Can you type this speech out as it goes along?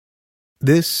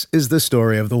This is the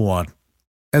story of the one.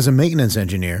 As a maintenance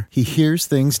engineer, he hears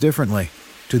things differently.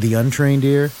 To the untrained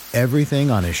ear,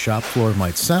 everything on his shop floor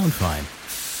might sound fine,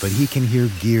 but he can hear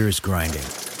gears grinding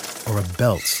or a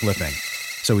belt slipping.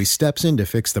 So he steps in to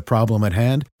fix the problem at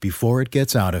hand before it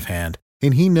gets out of hand.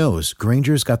 And he knows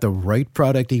Grainger's got the right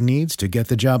product he needs to get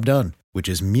the job done, which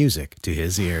is music to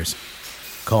his ears.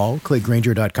 Call, click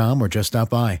Grainger.com, or just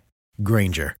stop by.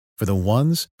 Grainger, for the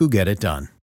ones who get it done.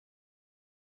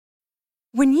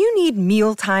 When you need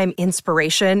mealtime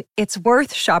inspiration, it's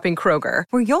worth shopping Kroger,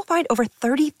 where you'll find over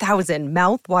 30,000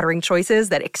 mouth-watering choices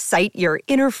that excite your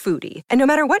inner foodie. And no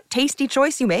matter what tasty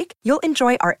choice you make, you'll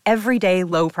enjoy our everyday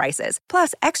low prices,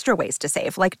 plus extra ways to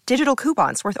save, like digital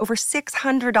coupons worth over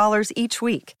 $600 each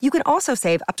week. You can also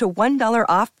save up to $1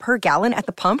 off per gallon at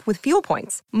the pump with fuel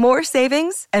points. More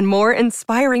savings and more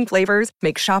inspiring flavors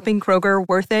make shopping Kroger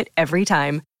worth it every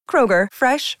time. Kroger,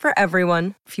 fresh for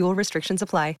everyone. Fuel restrictions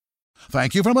apply.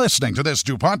 Thank you for listening to this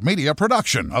DuPont Media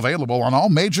production, available on all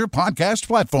major podcast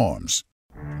platforms.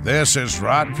 This is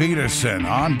Rod Peterson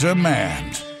on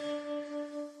demand.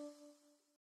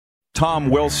 Tom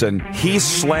Wilson, he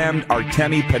slammed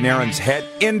Artemi Panarin's head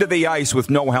into the ice with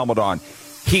no helmet on.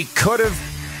 He could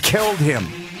have killed him.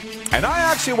 And I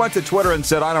actually went to Twitter and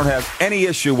said I don't have any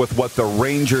issue with what the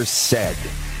Rangers said.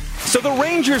 So the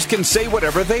Rangers can say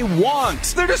whatever they want.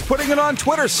 They're just putting it on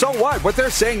Twitter. So what? What they're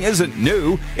saying isn't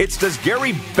new. It's, does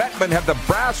Gary Bettman have the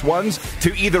brass ones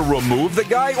to either remove the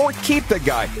guy or keep the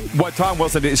guy? What Tom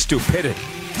Wilson did is stupidity.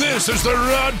 This is the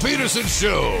Rod Peterson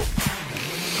Show.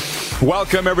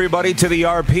 Welcome, everybody, to the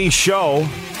RP Show.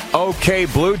 Okay,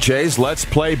 Blue Jays, let's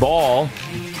play ball.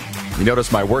 You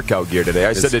notice my workout gear today.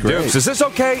 I said to Dukes, is this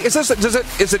okay?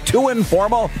 Is it too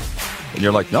informal? And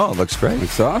you're like, no, it looks great.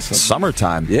 It's awesome.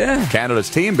 Summertime. Yeah. Canada's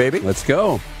team, baby. Let's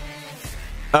go.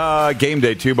 Game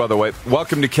day, too, by the way.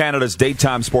 Welcome to Canada's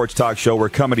daytime sports talk show. We're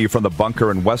coming to you from the bunker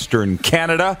in Western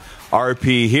Canada.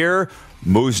 RP here.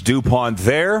 Moose DuPont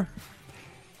there.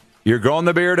 You're growing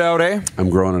the beard out, eh? I'm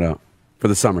growing it out for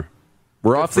the summer.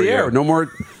 We're off the air. No more.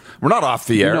 We're not off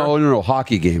the air. No.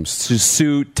 Hockey games.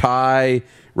 Suit, tie,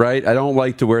 right? I don't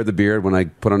like to wear the beard when I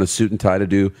put on a suit and tie to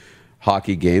do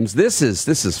hockey games. This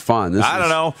is fun. I don't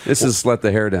know. This is let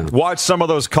the hair down. Watch some of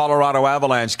those Colorado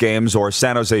Avalanche games or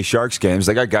San Jose Sharks games.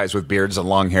 They got guys with beards and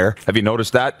long hair. Have you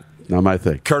noticed that? Not my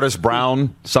thing. Curtis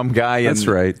Brown, some guy. That's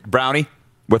right. Brownie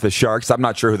with the Sharks. I'm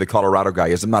not sure who the Colorado guy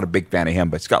is. I'm not a big fan of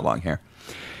him, but he's got long hair.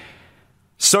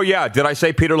 So, yeah, did I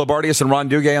say Peter Labardius and Ron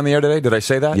Duguay on the air today? Did I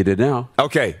say that? You did now.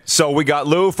 Okay, so we got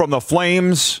Lou from the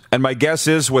Flames, and my guess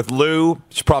is with Lou,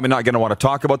 she's probably not going to want to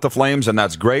talk about the Flames, and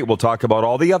that's great. We'll talk about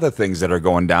all the other things that are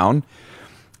going down.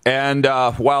 And,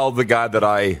 the guy that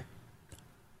I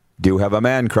do have a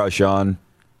man crush on,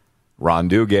 Ron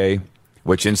Duguay,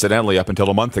 which incidentally, up until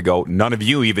a month ago, none of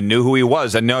you even knew who he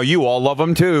was, and now you all love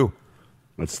him too.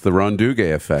 It's the Ron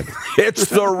Duguay effect. It's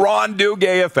the Ron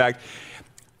Duguay effect.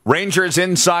 Rangers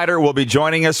Insider will be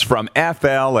joining us from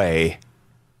FLA,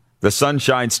 the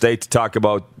Sunshine State, to talk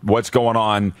about what's going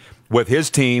on with his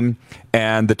team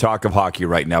and the talk of hockey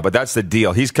right now. But that's the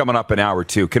deal. He's coming up in hour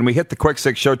two. Can we hit the quick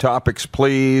six show topics,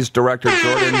 please, Director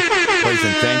Jordan? Please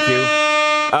and thank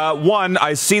you. One,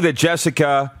 I see that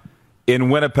Jessica in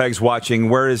Winnipeg's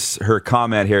watching. Where is her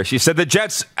comment here? She said the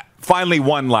Jets finally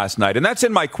won last night, and that's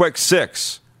in my quick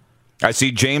six. I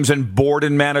see James and Board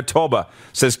in Manitoba.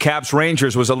 Says Caps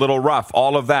Rangers was a little rough.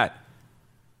 All of that.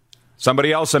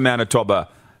 Somebody else in Manitoba.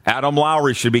 Adam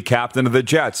Lowry should be captain of the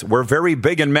Jets. We're very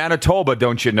big in Manitoba,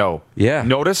 don't you know? Yeah.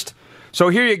 Noticed? So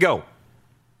here you go.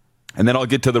 And then I'll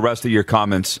get to the rest of your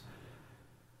comments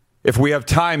if we have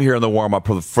time here in the warm-up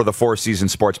for the Four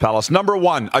Seasons Sports Palace. Number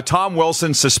one, a Tom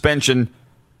Wilson suspension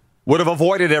would have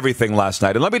avoided everything last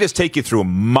night. And let me just take you through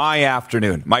my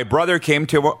afternoon. My brother came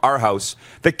to our house,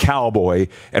 the Cowboy,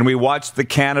 and we watched the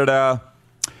Canada,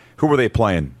 who were they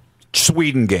playing?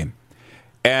 Sweden game.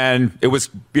 And it was,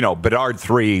 Bedard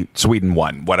 3, Sweden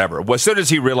 1, whatever. As soon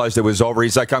as he realized it was over,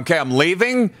 he's like, okay, I'm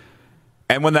leaving.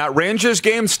 And when that Rangers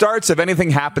game starts, if anything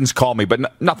happens, call me.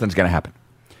 But nothing's going to happen.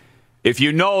 If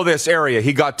you know this area,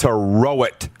 he got to row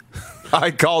it.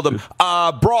 I called him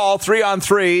brawl,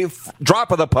 3-on-3,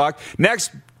 drop of the puck,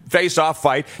 next face-off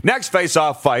fight,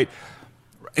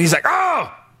 He's like,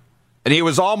 oh! And he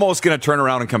was almost going to turn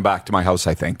around and come back to my house,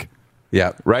 I think.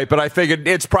 Yeah. Right? But I figured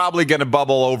it's probably going to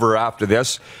bubble over after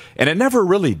this. And it never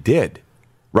really did.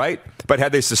 Right? But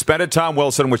had they suspended Tom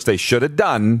Wilson, which they should have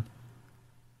done,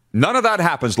 none of that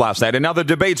happens last night. And now the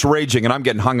debate's raging, and I'm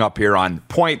getting hung up here on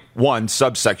point 1,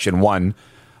 subsection 1.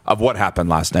 Of what happened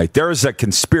last night. There is a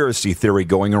conspiracy theory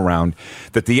going around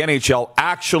that the NHL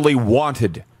actually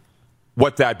wanted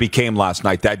what that became last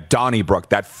night, that Donnybrook,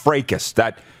 that fracas,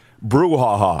 that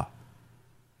brouhaha.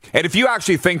 And if you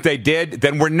actually think they did,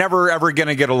 then we're never, ever going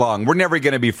to get along. We're never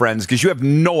going to be friends because you have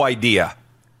no idea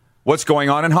what's going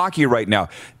on in hockey right now.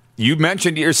 You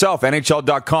mentioned it yourself,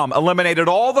 NHL.com eliminated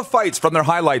all the fights from their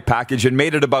highlight package and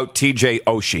made it about TJ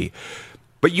Oshie.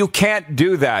 But you can't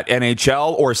do that,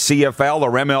 NHL or CFL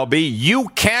or MLB. You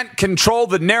can't control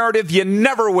the narrative. You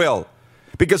never will.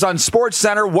 Because on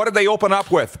SportsCenter, what did they open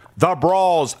up with? The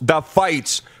brawls, the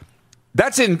fights.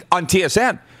 That's on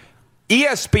TSN.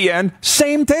 ESPN,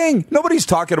 same thing. Nobody's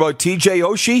talking about TJ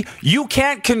Oshie. You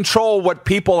can't control what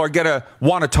people are going to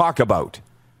want to talk about.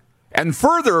 And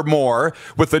furthermore,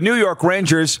 with the New York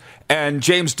Rangers and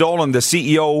James Dolan, the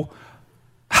CEO,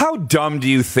 how dumb do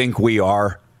you think we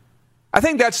are? I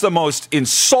think that's the most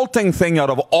insulting thing out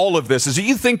of all of this, is that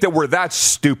you think that we're that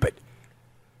stupid.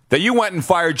 That you went and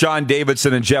fired John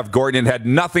Davidson and Jeff Gordon and had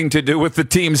nothing to do with the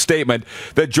team's statement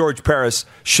that George Parris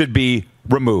should be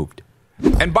removed.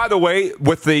 And by the way,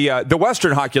 with the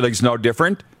Western Hockey League's no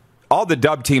different. All the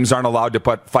dub teams aren't allowed to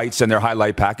put fights in their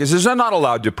highlight packages. They're not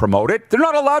allowed to promote it. They're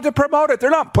not allowed to promote it. They're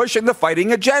not pushing the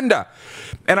fighting agenda.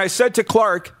 And I said to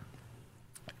Clark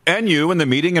and you in the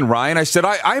meeting and Ryan, I said,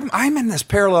 I'm in this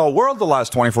parallel world the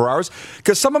last 24 hours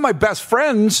because some of my best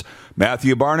friends,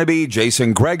 Matthew Barnaby,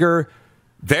 Jason Gregor,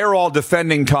 they're all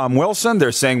defending Tom Wilson.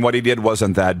 They're saying what he did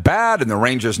wasn't that bad and the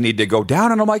Rangers need to go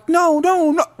down. And I'm like, no,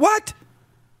 what?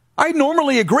 I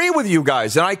normally agree with you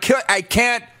guys, and I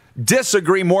can't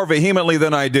disagree more vehemently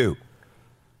than I do.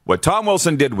 What Tom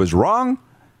Wilson did was wrong.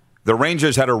 The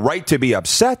Rangers had a right to be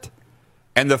upset.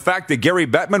 And the fact that Gary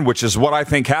Bettman, which is what I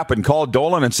think happened, called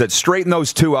Dolan and said, straighten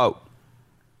those two out.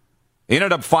 He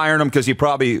ended up firing him because he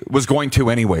probably was going to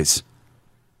anyways.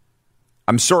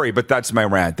 I'm sorry, but that's my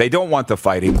rant. They don't want the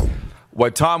fighting.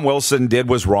 What Tom Wilson did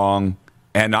was wrong,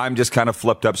 and I'm just kind of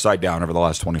flipped upside down over the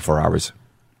last 24 hours.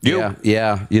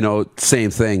 Yeah. Same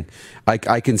thing.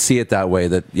 I can see it that way,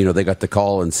 that, they got the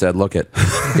call and said, look,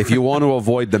 if you want to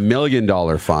avoid the $1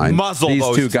 million fine, muzzle these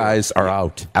those two guys are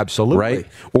out. Absolutely. Right?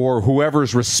 Or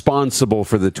whoever's responsible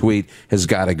for the tweet has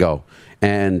got to go.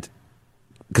 And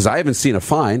because I haven't seen a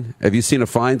fine. Have you seen a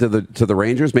fine to the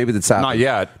Rangers? Maybe that's happened.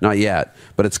 Not yet,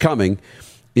 but it's coming.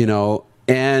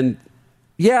 And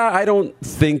yeah, I don't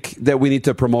think that we need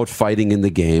to promote fighting in the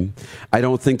game. I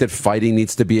don't think that fighting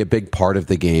needs to be a big part of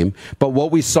the game. But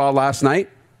what we saw last night,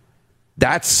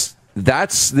 that's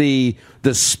the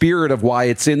spirit of why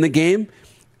it's in the game,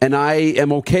 and I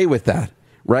am okay with that,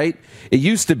 right? It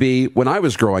used to be, when I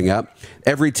was growing up,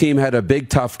 every team had a big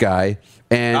tough guy.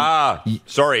 And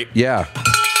sorry. Yeah.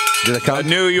 Did it come? The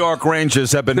New York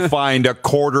Rangers have been fined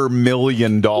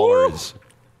 $250,000.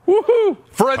 Woohoo!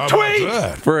 For a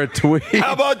tweet! For a tweet.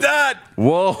 How about that?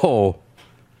 Whoa.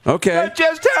 Okay. That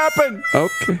just happened.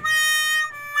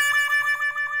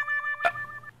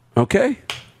 Okay.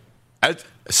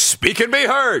 Speak and be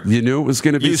heard. You knew it was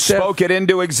going to be You spoke it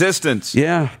into existence.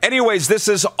 Yeah. Anyways, this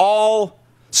is all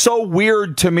so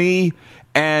weird to me.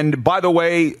 And by the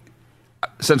way,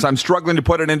 since I'm struggling to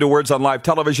put it into words on live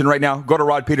television right now, go to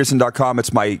rodpeterson.com.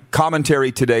 It's my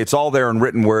commentary today. It's all there in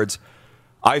written words.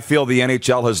 I feel the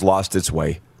NHL has lost its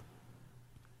way.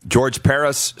 George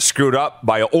Parris screwed up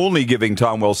by only giving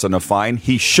Tom Wilson a fine.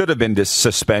 He should have been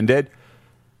suspended.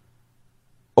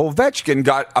 Ovechkin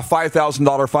got a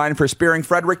 $5,000 fine for spearing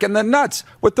Frederick in the nuts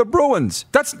with the Bruins.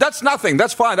 That's nothing.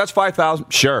 That's fine. That's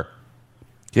 $5,000. Sure.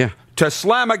 Yeah. To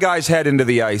slam a guy's head into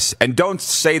the ice, and don't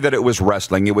say that it was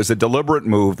wrestling. It was a deliberate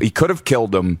move. He could have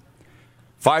killed him.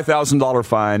 $5,000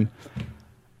 fine.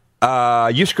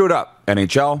 You screwed up,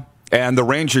 NHL. And the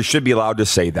Rangers should be allowed to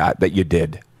say that you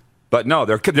did. But no,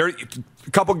 a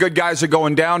couple good guys are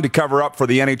going down to cover up for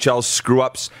the NHL's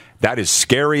screw-ups. That is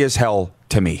scary as hell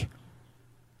to me.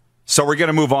 So we're going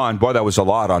to move on. Boy, that was a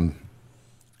lot on,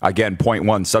 again, point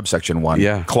 1, subsection 1.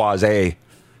 Yeah. Clause A.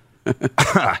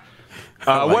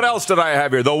 What else did I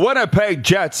have here? The Winnipeg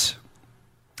Jets,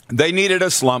 they needed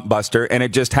a slump buster, and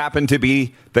it just happened to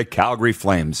be the Calgary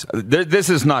Flames. This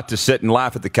is not to sit and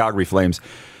laugh at the Calgary Flames.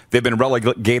 They've been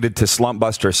relegated to slump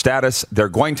buster status. They're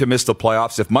going to miss the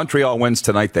playoffs. If Montreal wins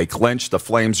tonight, they clinch. The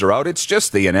Flames are out. It's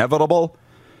just the inevitable.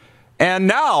 And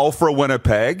now for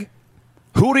Winnipeg,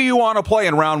 who do you want to play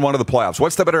in round 1 of the playoffs?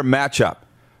 What's the better matchup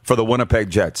for the Winnipeg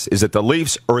Jets? Is it the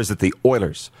Leafs or is it the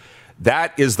Oilers?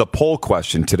 That is the poll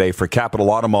question today for Capital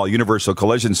Automall Universal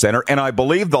Collision Center. And I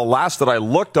believe the last that I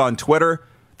looked on Twitter,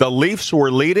 The Leafs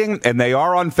were leading, and they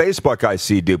are on Facebook, I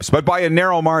see, Dupes, but by a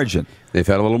narrow margin. They've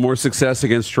had a little more success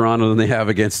against Toronto than they have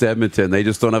against Edmonton. They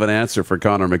just don't have an answer for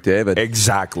Connor McDavid.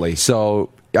 Exactly.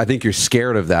 So I think you're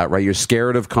scared of that, right? You're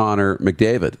scared of Connor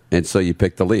McDavid, and so you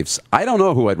pick the Leafs. I don't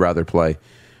know who I'd rather play.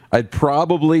 I'd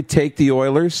probably take the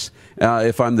Oilers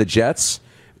if I'm the Jets,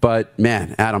 but,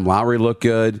 man, Adam Lowry looked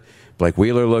good. Blake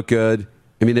Wheeler looked good.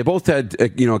 I mean, they both had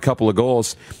a couple of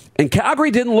goals. And Calgary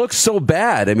didn't look so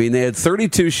bad. I mean, they had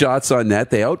 32 shots on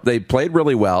net. They played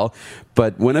really well,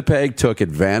 but Winnipeg took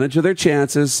advantage of their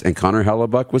chances, and Connor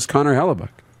Hellebuck was Connor Hellebuck.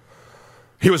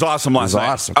 He was awesome last night.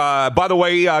 Awesome. By the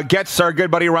way, Getz, our good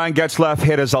buddy Ryan Getzlaf,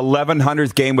 hit his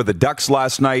 1100th game with the Ducks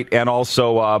last night, and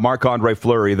also Marc-Andre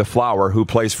Fleury, the Flower, who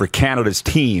plays for Canada's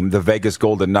team, the Vegas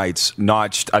Golden Knights,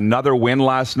 notched another win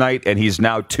last night, and he's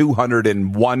now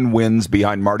 201 wins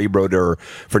behind Marty Brodeur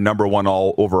for number one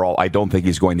overall. I don't think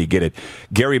he's going to get it.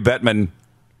 Gary Bettman,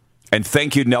 and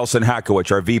thank you, Nelson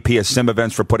Hakowicz, our VP of Sim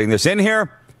Events, for putting this in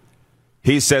here.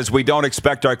 He says, we don't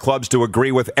expect our clubs to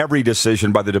agree with every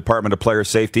decision by the Department of Player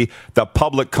Safety. The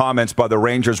public comments by the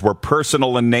Rangers were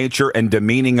personal in nature and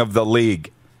demeaning of the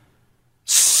league.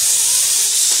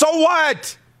 So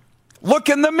what? Look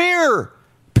in the mirror.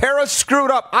 Paris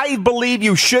screwed up. I believe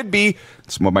you should be.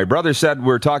 That's what my brother said. We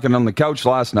were talking on the couch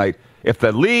last night. If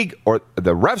the league or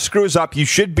the ref screws up, you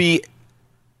should be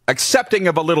accepting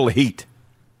of a little heat.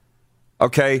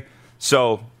 Okay?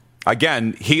 So...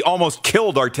 again, he almost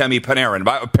killed Artemi Panarin,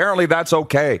 but apparently that's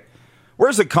okay.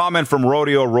 Where's the comment from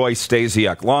Rodeo Roy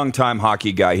Stasiak, longtime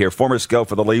hockey guy here, former scout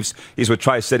for the Leafs. He's with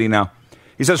Tri-City now.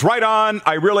 He says, right on,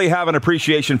 I really have an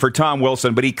appreciation for Tom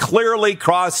Wilson, but he clearly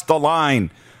crossed the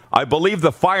line. I believe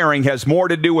the firing has more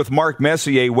to do with Mark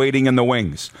Messier waiting in the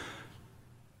wings.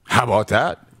 How about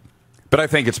that? But I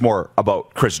think it's more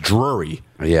about Chris Drury,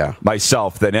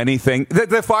 myself, than anything.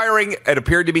 The firing, it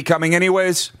appeared to be coming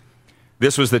anyways.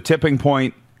 This was the tipping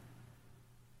point.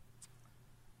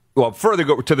 Well, further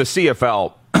go to the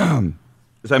CFL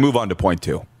as I move on to point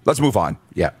two. Let's move on.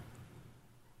 Yeah.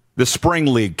 The Spring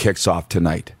League kicks off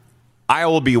tonight. I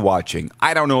will be watching.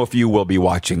 I don't know if you will be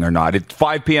watching or not. At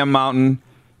 5 p.m. Mountain,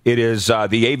 it is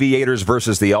the Aviators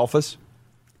versus the Alphas.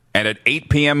 And at 8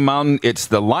 p.m. Mountain, it's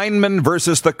the Linemen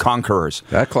versus the Conquerors.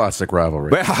 That classic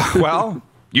rivalry. Well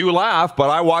you laugh, but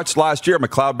I watched last year.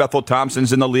 McLeod Bethel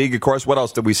Thompson's in the league. Of course, what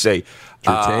else did we say?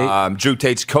 Drew Tate. Drew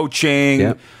Tate's coaching.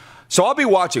 Yep. So I'll be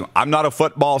watching. I'm not a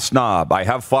football snob. I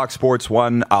have Fox Sports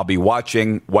 1. I'll be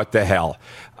watching. What the hell?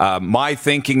 My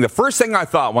thinking, the first thing I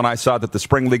thought when I saw that the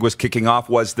Spring League was kicking off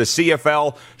was the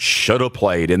CFL should have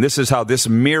played. And this is how this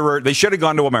mirrored. They should have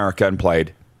gone to America and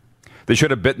played. They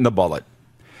should have bitten the bullet.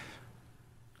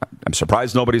 I'm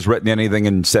surprised nobody's written anything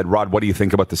and said, Rod, what do you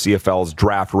think about the CFL's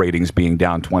draft ratings being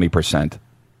down 20%?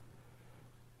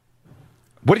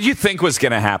 What did you think was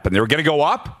going to happen? They were going to go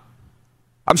up?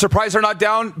 I'm surprised they're not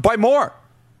down by more.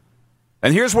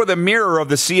 And here's where the mirror of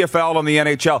the CFL and the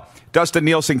NHL. Dustin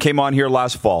Nielsen came on here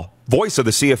last fall, voice of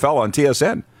the CFL on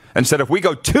TSN, and said if we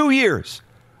go 2 years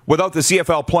without the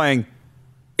CFL playing,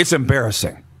 it's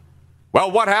embarrassing. Well,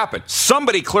 what happened?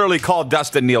 Somebody clearly called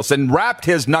Dustin Nielsen, rapped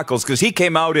his knuckles, because he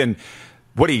came out and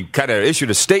he kind of issued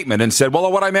a statement and said,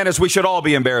 well, what I meant is we should all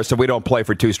be embarrassed if we don't play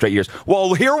for 2 straight years.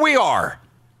 Well, here we are.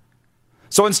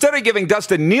 So instead of giving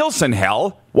Dustin Nielsen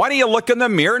hell, why don't you look in the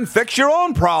mirror and fix your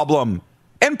own problem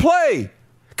and play?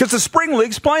 Because the Spring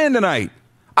League's playing tonight.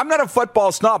 I'm not a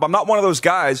football snob. I'm not one of those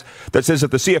guys that says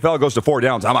if the CFL goes to 4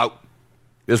 downs, I'm out.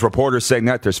 There's reporters saying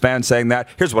that. There's fans saying that.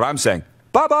 Here's what I'm saying.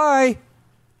 Bye-bye.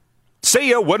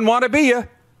 See ya, wouldn't want to be ya.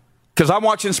 Because I'm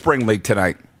watching Spring League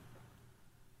tonight.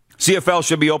 CFL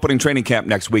should be opening training camp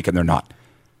next week, and they're not.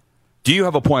 Do you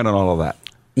have a point on all of that?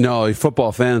 No, a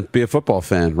football fan, be a football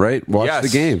fan, right? Watch the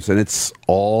games, and it's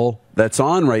all that's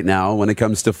on right now when it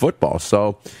comes to football.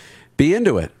 So be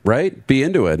into it, right? Be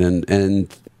into it.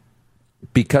 And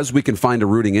because we can find a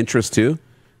rooting interest too,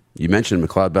 you mentioned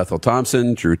McLeod Bethel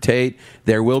Thompson, Drew Tate.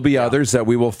 There will be others that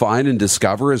we will find and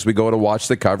discover as we go to watch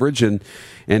the coverage and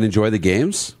enjoy the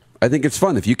games. I think it's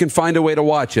fun. If you can find a way to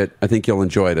watch it, I think you'll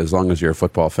enjoy it as long as you're a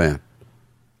football fan.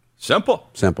 Simple.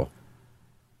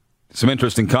 Some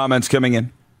interesting comments coming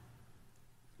in.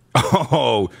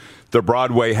 Oh, the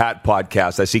Broadway Hat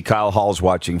Podcast. I see Kyle Hall's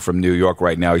watching from New York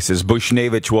right now. He says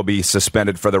Bushnevich will be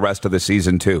suspended for the rest of the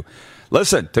season too.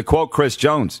 Listen, to quote Chris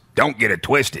Jones, don't get it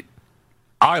twisted.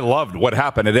 I loved what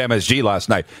happened at MSG last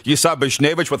night. You saw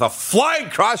Bushnevich with a flying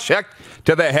cross-check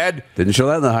to the head. Didn't show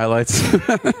that in the highlights.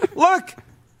 Look,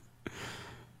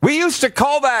 we used to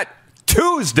call that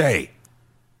Tuesday.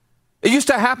 It used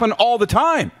to happen all the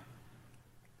time.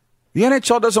 The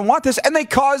NHL doesn't want this, and they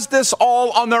caused this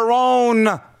all on their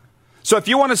own. So if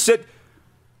you want to sit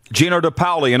Gino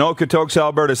DePauli in Okotoks,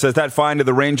 Alberta says that fine to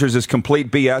the Rangers is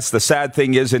complete BS. The sad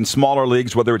thing is in smaller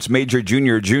leagues, whether it's major,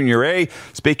 junior, or junior A,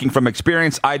 speaking from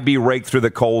experience, I'd be raked through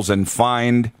the coals and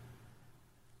fined.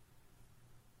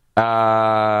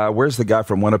 Where's the guy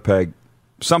from Winnipeg?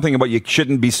 Something about you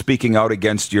shouldn't be speaking out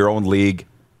against your own league.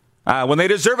 When they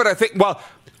deserve it, I think, well,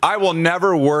 I will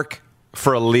never work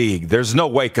for a league. There's no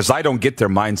way, because I don't get their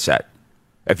mindset.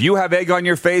 If you have egg on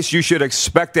your face, you should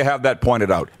expect to have that pointed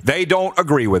out. They don't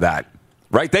agree with that,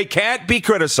 right? They can't be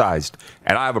criticized,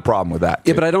 and I have a problem with that,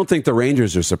 too. Yeah, but I don't think the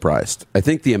Rangers are surprised. I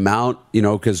think the amount,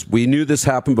 because we knew this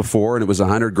happened before, and it was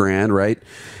 $100,000, right?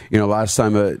 Last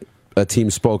time a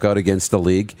team spoke out against the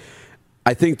league.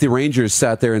 I think the Rangers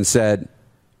sat there and said,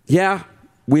 yeah,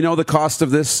 we know the cost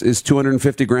of this is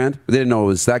 $250,000. They didn't know it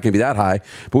was that going to be that high,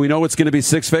 but we know it's going to be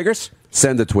six figures.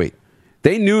 Send a tweet.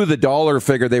 They knew the dollar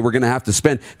figure they were going to have to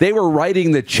spend. They were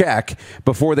writing the check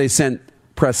before they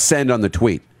press send on the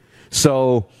tweet.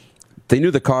 So they knew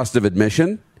the cost of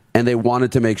admission, and they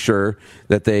wanted to make sure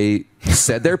that they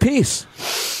said their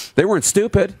piece. They weren't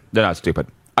stupid. They're not stupid.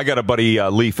 I got a buddy,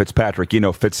 Lee Fitzpatrick,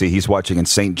 Fitzy. He's watching in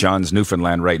St. John's,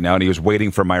 Newfoundland right now, and he was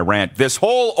waiting for my rant. This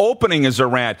whole opening is a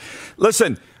rant.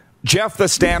 Listen, Jeff, the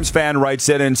Stamps fan, writes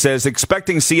in and says,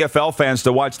 expecting CFL fans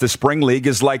to watch the Spring League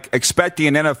is like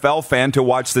expecting an NFL fan to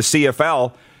watch the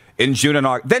CFL in June and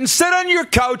August. Then sit on your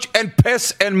couch and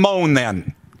piss and moan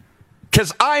then.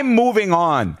 Because I'm moving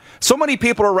on. So many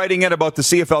people are writing in about the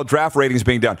CFL draft ratings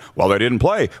being down. Well, they didn't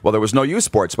play. Well, there was no youth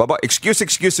sports. Blah, blah. Excuse.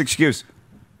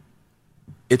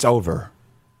 It's over.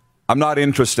 I'm not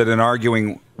interested in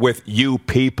arguing with you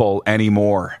people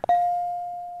anymore.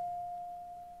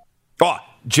 Oh,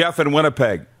 Jeff in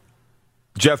Winnipeg.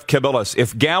 Jeff Kibilis.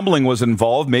 If gambling was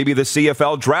involved, maybe the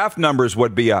CFL draft numbers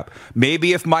would be up.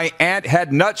 Maybe if my aunt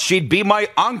had nuts, she'd be my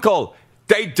uncle.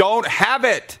 They don't have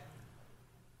it.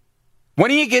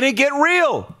 When are you going to get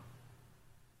real?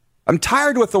 I'm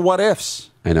tired with the what ifs.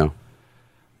 I know.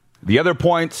 The other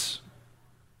points.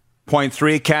 Point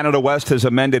 3, Canada West has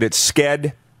amended its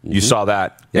sked. You saw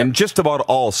that. Yep. In just about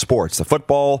all sports. The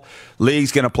football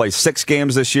league's going to play 6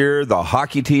 games this year. The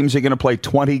hockey teams are going to play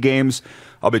 20 games.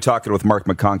 I'll be talking with Mark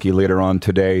McConkey later on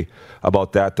today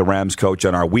about that, the Rams coach,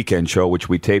 on our weekend show, which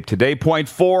we taped today. Point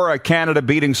 4, Canada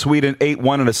beating Sweden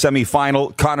 8-1 in a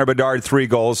semifinal. Connor Bedard, 3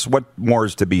 goals. What more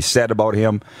is to be said about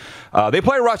him? They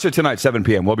play Russia tonight, 7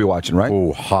 p.m. We'll be watching, right?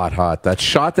 Oh, hot. That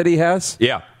shot that he has?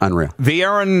 Yeah. Unreal. The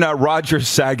Aaron Rodgers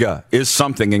saga is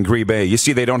something in Green Bay. You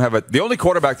see, they don't have it. The only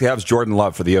quarterback they have is Jordan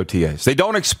Love for the OTAs. They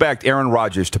don't expect Aaron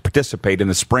Rodgers to participate in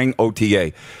the spring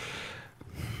OTA.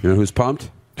 You know who's pumped?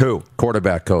 Who?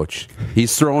 Quarterback coach.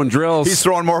 He's throwing drills. He's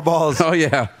throwing more balls. Oh,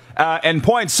 yeah. And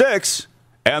point 6,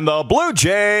 and the Blue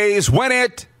Jays win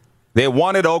it. They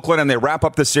won at Oakland, and they wrap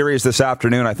up the series this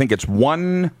afternoon. I think it's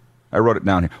I wrote it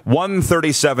down here.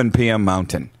 1:37 p.m.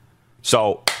 Mountain.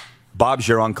 So, Bob's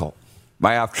your uncle.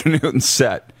 My afternoon's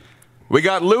set. We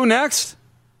got Lou next.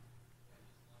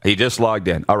 He just logged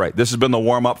in. All right, this has been the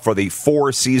warm-up for the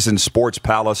Four Seasons Sports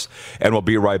Palace, and we'll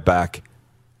be right back.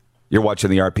 You're watching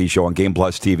the RP Show on Game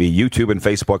Plus TV, YouTube, and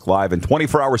Facebook Live, and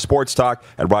 24-hour sports talk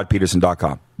at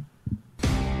rodpeterson.com.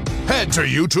 Head to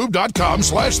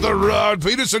youtube.com/The Rod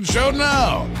Peterson Show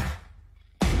now.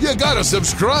 You gotta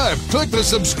subscribe. Click the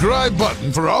subscribe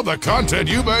button for all the content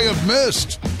you may have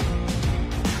missed.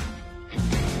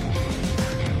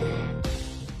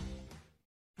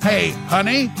 Hey,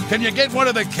 honey, can you get one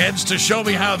of the kids to show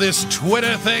me how this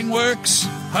Twitter thing works?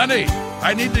 Honey,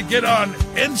 I need to get on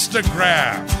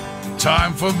Instagram.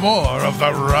 Time for more of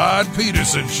the Rod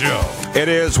Peterson Show. It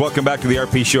is. Welcome back to the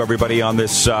RP Show, everybody, on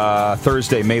this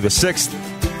Thursday, May the 6th.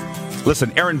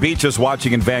 Listen, Aaron Beach is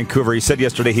watching in Vancouver. He said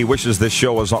yesterday he wishes this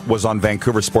show was on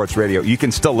Vancouver Sports Radio. You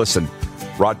can still listen.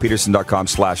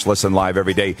 rodpeterson.com/listen live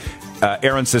every day.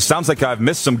 Aaron says, sounds like I've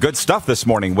missed some good stuff this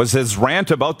morning. Was his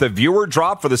rant about the viewer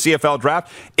drop for the CFL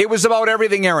draft? It was about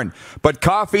everything, Aaron. But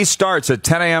coffee starts at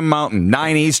 10 a.m. Mountain,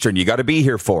 9 Eastern. You got to be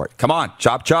here for it. Come on,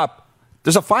 chop, chop.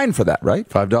 There's a fine for that, right?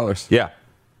 $5. Yeah.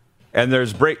 And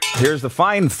here's the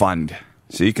fine fund.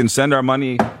 So you can send our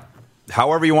money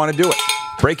however you want to do it.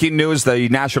 Breaking news, the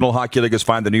National Hockey League has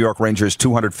fined the New York Rangers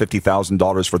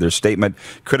 $250,000 for their statement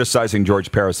criticizing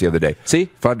George Paris the other day. See?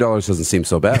 $5 doesn't seem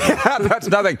so bad. That's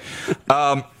nothing.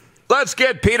 Let's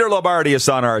get Peter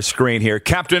Labardius on our screen here.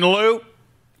 Captain Lou,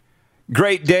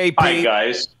 great day, Pete. Hi,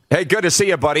 guys. Hey, good to see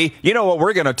you, buddy. You know what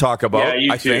we're going to talk about,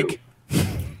 I think.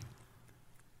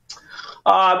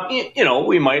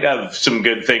 We might have some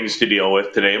good things to deal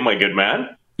with today, my good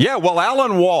man. Yeah, well,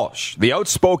 Alan Walsh, the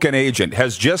outspoken agent,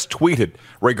 has just tweeted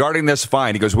regarding this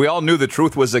fine. He goes, we all knew the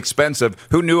truth was expensive.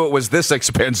 Who knew it was this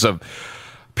expensive?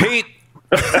 Pete,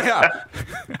 Yeah.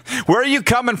 Where are you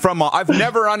coming from? I've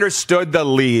never understood the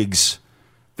leagues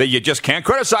that you just can't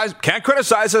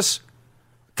criticize us,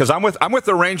 because I'm with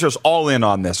the Rangers all in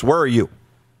on this. Where are you?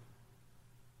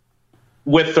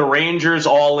 With the Rangers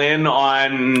all in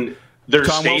on their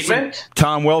statement?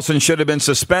 Tom Wilson should have been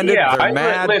suspended. Yeah, they're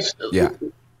mad. Yeah.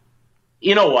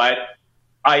 You know what?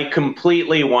 I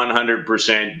completely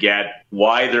 100% get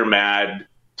why they're mad.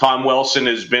 Tom Wilson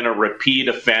has been a repeat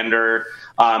offender.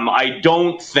 I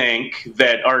don't think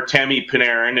that Artemi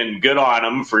Panarin, and good on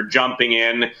him for jumping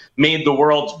in, made the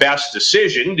world's best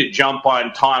decision to jump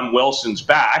on Tom Wilson's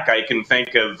back. I can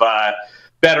think of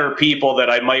better people that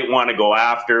I might want to go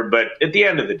after. But at the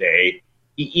end of the day,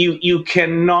 you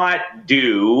cannot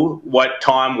do what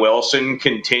Tom Wilson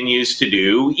continues to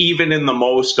do, even in the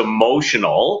most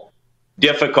emotional,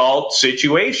 difficult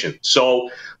situation. So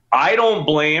I don't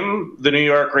blame the New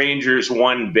York Rangers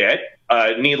one bit.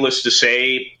 Needless to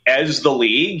say, as the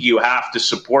league, you have to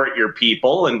support your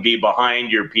people and be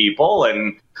behind your people.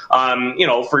 And,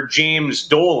 for James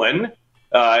Dolan,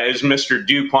 as Mr.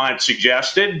 DuPont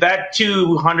suggested, that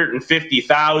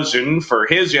 $250,000 for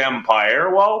his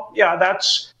empire, well, yeah,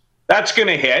 that's going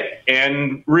to hit.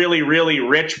 And really, really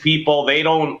rich people, they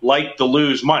don't like to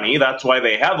lose money. That's why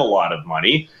they have a lot of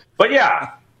money. But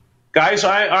yeah, guys,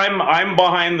 I'm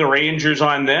behind the Rangers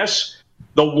on this.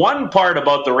 The one part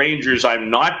about the Rangers I'm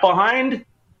not behind,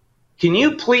 can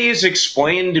you please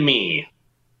explain to me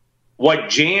what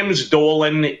James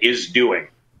Dolan is doing?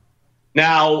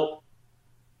 Now,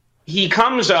 he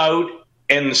comes out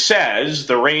and says,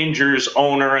 the Rangers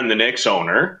owner and the Knicks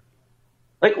owner,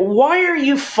 like, why are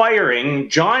you firing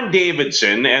John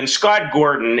Davidson and Scott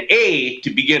Gordon,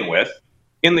 to begin with?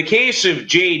 In the case of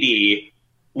JD,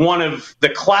 one of the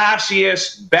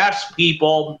classiest, best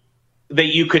people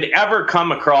that you could ever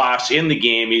come across in the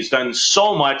game. He's done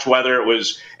so much, whether it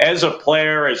was as a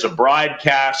player, as a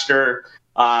broadcaster,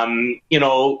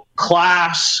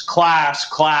 class.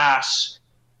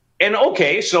 And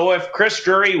okay, so if Chris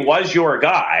Drury was your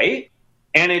guy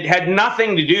and it had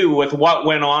nothing to do with what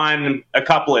went on a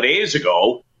couple of days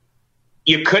ago,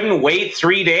 you couldn't wait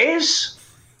 3 days?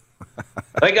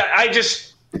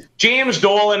 James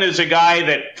Dolan is a guy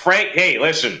that, hey,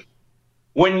 listen,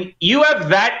 when you have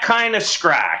that kind of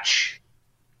scratch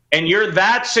and you're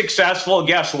that successful,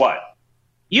 guess what?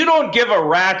 You don't give a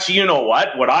rat's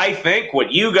what I think,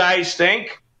 what you guys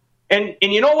think. And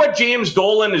you know what James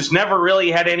Dolan has never really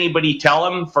had anybody tell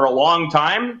him for a long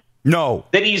time? No.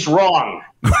 That he's wrong.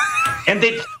 And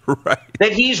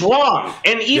that he's wrong.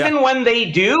 And even when they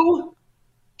do,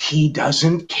 he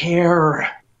doesn't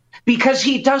care. Because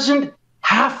he doesn't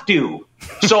have to.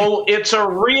 So it's a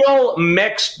real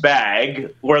mixed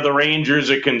bag where the Rangers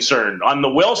are concerned. On the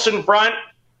Wilson front,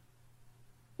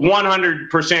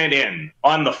 100% in.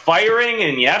 On the firing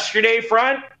and yesterday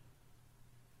front,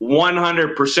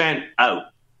 100% out.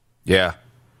 Yeah.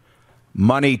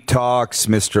 Money talks,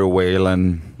 Mr.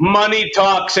 Whalen. Money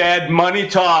talks, Ed. Money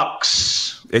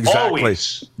talks. Exactly.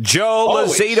 Always. Joe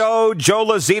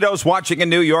Lazito's watching in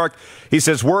New York. He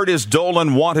says, word is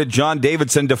Dolan wanted John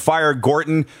Davidson to fire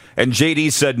Gorton, and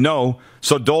JD said no,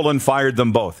 so Dolan fired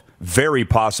them both. Very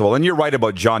possible. And you're right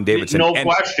about John Davidson. No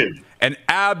question. An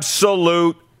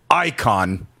absolute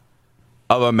icon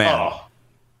of a man. Oh.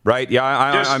 Right? Yeah,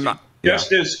 I'm not.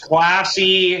 Just as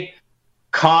classy,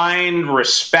 kind,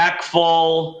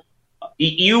 respectful.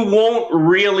 You won't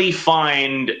really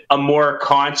find a more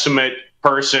consummate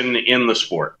person in the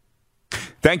sport.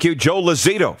 Thank you, Joe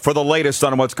Lazito, for the latest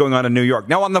on what's going on in New York.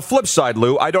 Now, on the flip side,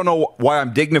 Lou, I don't know why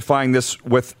I'm dignifying this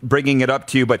with bringing it up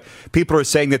to you, but people are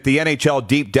saying that the NHL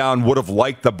deep down would have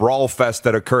liked the brawl fest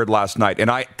that occurred last night. And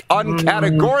I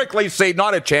uncategorically say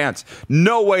not a chance.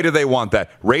 No way do they want that.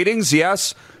 Ratings,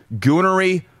 yes.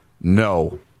 Goonery,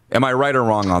 no. Am I right or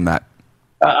wrong on that?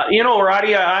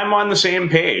 Roddy, I'm on the same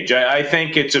page. I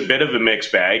think it's a bit of a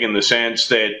mixed bag in the sense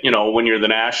that, when you're the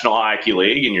National Hockey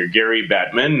League and you're Gary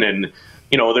Bettman and,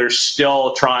 they're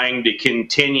still trying to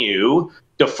continue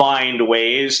to find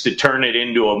ways to turn it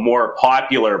into a more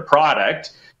popular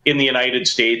product in the United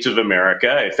States of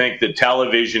America. I think the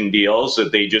television deals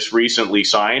that they just recently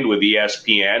signed with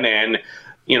ESPN and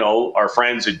our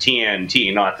friends at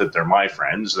TNT, not that they're my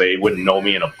friends, they wouldn't know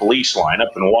me in a police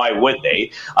lineup, and why would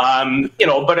they?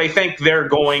 But I think they're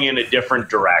going in a different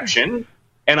direction,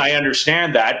 and I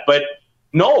understand that. But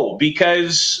no,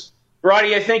 because,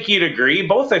 Roddy, I think you'd agree,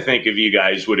 both I think of you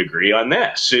guys would agree on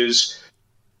this, is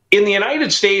in the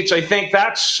United States, I think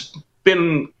that's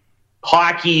been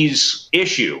hockey's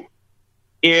issue,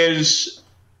 is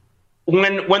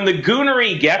when the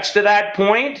goonery gets to that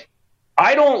point,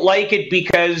 I don't like it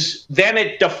because then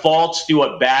it defaults to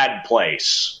a bad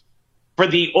place for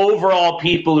the overall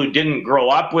people who didn't grow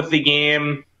up with the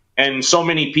game, and so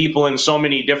many people in so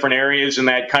many different areas in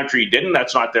that country didn't.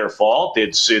 That's not their fault.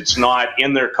 It's not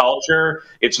in their culture.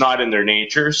 It's not in their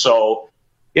nature. So,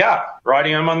 yeah,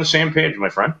 Roddy, I'm on the same page, my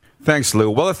friend. Thanks, Lou.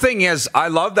 Well, the thing is, I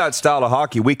love that style of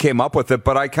hockey. We came up with it,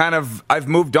 but I've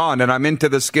moved on, and I'm into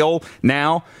the skill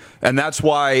now, and that's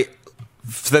why.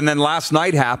 And then last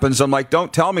night happens. I'm like,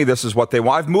 don't tell me this is what they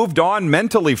want. I've moved on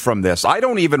mentally from this. I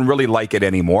don't even really like it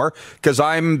anymore because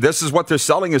this is what they're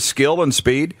selling is skill and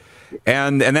speed.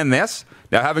 And then this.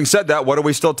 Now, having said that, what do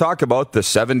we still talk about? The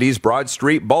 70s Broad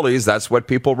Street Bullies. That's what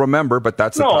people remember, but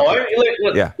that's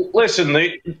listen,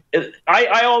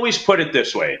 I always put it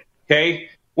this way, okay?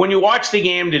 When you watch the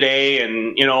game today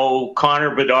and,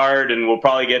 Connor Bedard, and we'll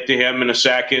probably get to him in a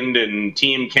second, and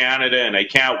Team Canada, and I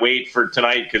can't wait for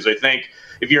tonight because I think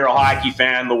if you're a hockey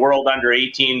fan, the World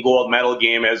Under-18 gold medal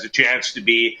game has a chance to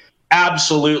be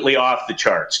absolutely off the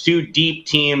charts. Two deep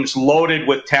teams loaded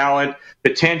with talent,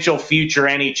 potential future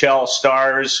NHL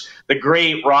stars, the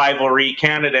great rivalry.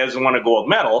 Canada hasn't won a gold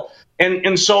medal.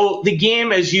 And so the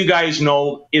game, as you guys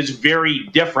know, is very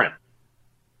different.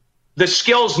 The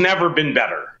skill's never been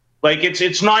better. Like,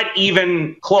 it's not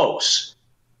even close.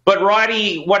 But,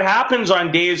 Roddy, what happens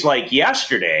on days like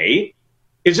yesterday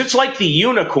is it's like the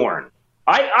unicorn.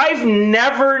 I've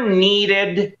never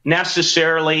needed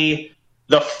necessarily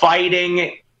the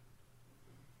fighting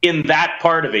in that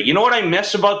part of it. You know what I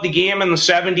miss about the game in the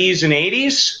 70s and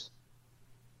 80s?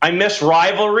 I miss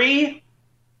rivalry,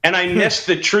 and I miss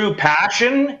the true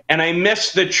passion, and I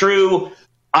miss the true,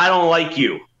 I don't like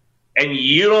you, and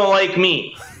you don't like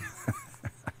me.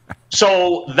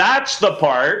 So that's the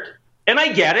part, and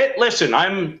I get it. Listen,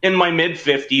 I'm in my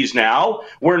mid-50s now.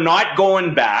 We're not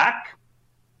going back.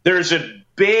 There's a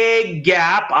big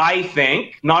gap, I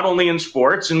think, not only in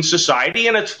sports, in society,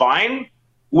 and it's fine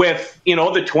with, the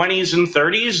 20s and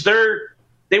 30s.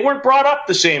 They weren't brought up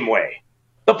the same way.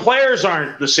 The players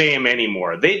aren't the same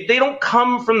anymore. They don't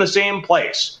come from the same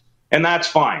place, and that's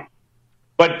fine.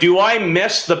 But do I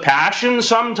miss the passion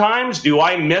sometimes? Do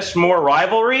I miss more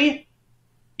rivalry?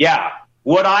 Yeah.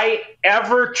 Would I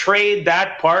ever trade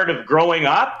that part of growing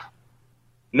up?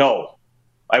 No,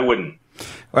 I wouldn't.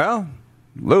 Well,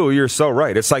 Lou, you're so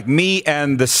right. It's like me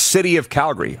and the city of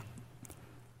Calgary.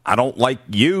 I don't like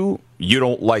you. You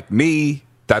don't like me.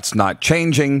 That's not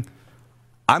changing.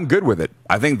 I'm good with it.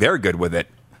 I think they're good with it.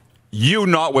 You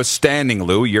notwithstanding,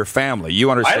 Lou, your family. You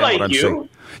understand what I'm saying?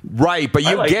 Right, but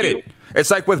you get it.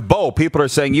 It's like with Bo. People are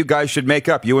saying you guys should make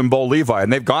up, you and Bo Levi.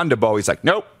 And they've gone to Bo. He's like,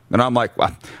 nope. And I'm like,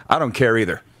 well, I don't care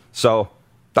either. So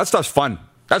that stuff's fun.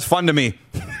 That's fun to me.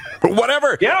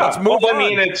 Whatever. Yeah. Let's move on. I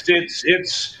mean,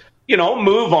 it's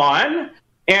move on.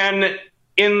 And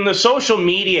in the social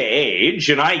media age,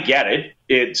 and I get it,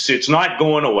 it's not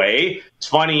going away. It's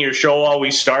funny, your show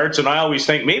always starts, and I always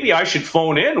think maybe I should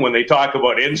phone in when they talk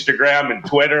about Instagram and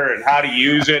Twitter and how to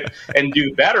use it and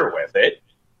do better with it.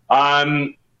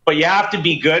 But you have to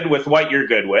be good with what you're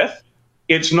good with.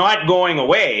 It's not going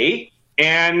away.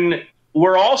 And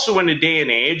we're also in a day and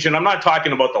age, and I'm not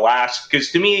talking about the last, because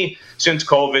to me, since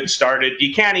COVID started,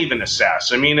 you can't even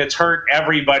assess. I mean, it's hurt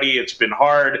everybody. It's been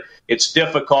hard. It's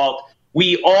difficult.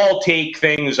 We all take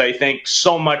things, I think,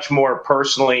 so much more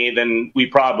personally than we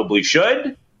probably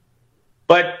should.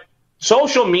 But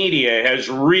social media has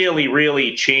really,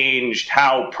 really changed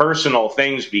how personal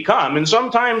things become. And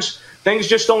sometimes things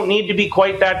just don't need to be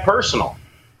quite that personal.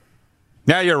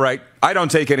 Yeah, you're right. I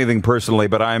don't take anything personally,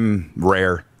 but I'm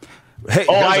rare. Hey,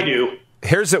 I do.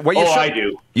 Here's it. Well, you I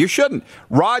do. You shouldn't.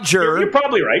 Roger. You're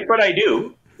probably right, but I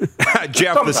do.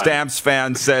 Jeff Sometimes. The Stamps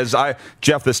fan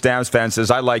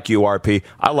says, I like you, RP.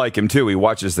 I like him too. He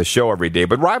watches the show every day.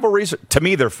 But rivalries, to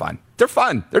me, they're fun. They're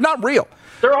fun. They're not real.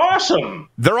 They're awesome.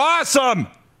 They're awesome.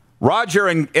 Roger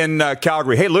in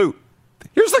Calgary. Hey, Lou,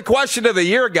 here's the question of the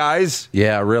year, guys.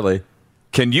 Yeah, really.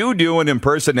 Can you do an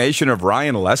impersonation of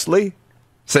Ryan Leslie?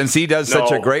 Since he does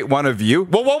such a great one of you?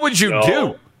 Well, what would you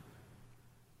do?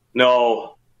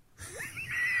 No.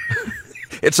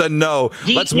 It's a no.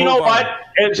 Let's move on. You know what?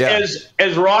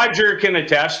 As Roger can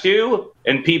attest to,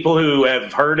 and people who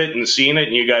have heard it and seen it,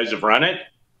 and you guys have run it,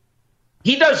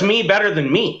 he does me better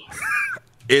than me.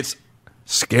 It's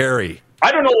scary.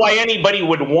 I don't know why anybody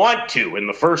would want to in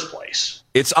the first place.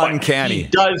 It's uncanny. He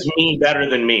does me better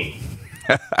than me.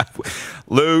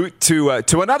 Lou,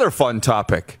 to another fun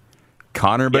topic.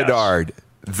 Connor Bedard.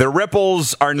 Yes. The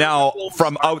ripples are now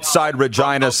from outside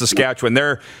Regina, Saskatchewan.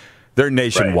 They're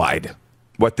nationwide. Right.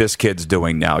 What this kid's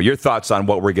doing now. Your thoughts on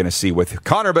what we're going to see with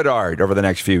Connor Bedard over the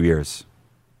next few years?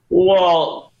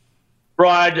 Well,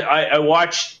 Rod, I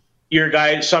watched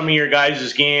some of your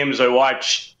guys' games. I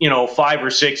watched, 5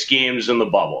 or 6 games in the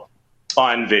bubble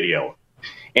on video.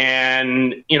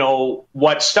 And,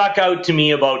 what stuck out to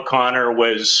me about Connor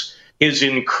was his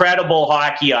incredible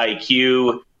hockey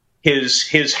IQ,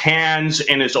 his hands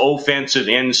and his offensive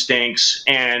instincts,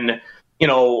 and,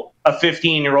 a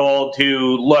 15-year-old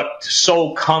who looked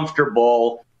so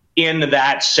comfortable in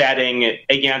that setting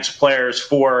against players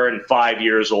 4 and 5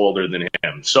 years older than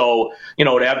him. So,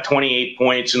 to have 28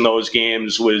 points in those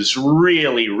games was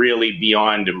really, really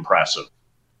beyond impressive.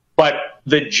 But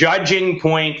the judging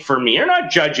point for me, or not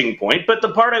judging point, but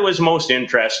the part I was most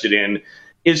interested in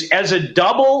is as a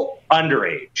double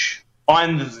underage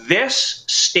on this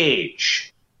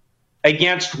stage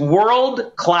against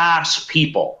world-class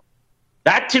people.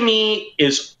 That, to me,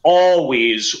 is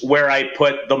always where I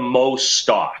put the most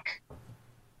stock.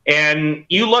 And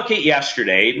you look at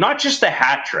yesterday, not just the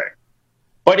hat trick,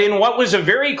 but in what was a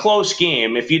very close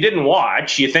game. If you didn't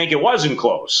watch, you think it wasn't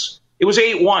close. It was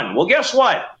 8-1. Well, guess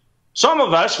what? Some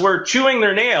of us were chewing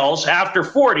their nails after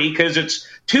 40 because it's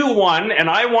 2-1, and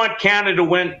I want Canada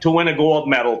to win a gold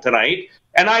medal tonight,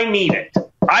 and I need it.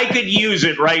 I could use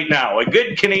it right now. A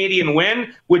good Canadian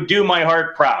win would do my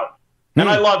heart proud. And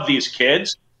I love these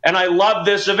kids, and I love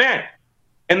this event.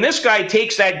 And this guy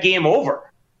takes that game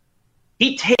over.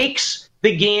 He takes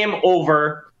the game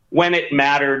over when it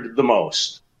mattered the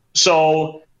most.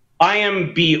 So I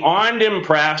am beyond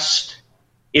impressed.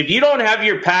 If you don't have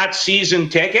your Pats season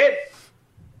ticket,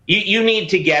 you need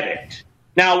to get it.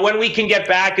 Now, when we can get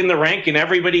back in the rink and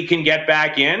everybody can get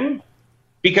back in,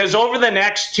 because over the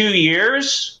next 2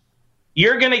 years,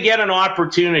 you're going to get an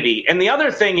opportunity. And the other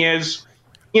thing is,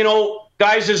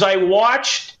 guys, as I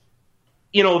watched,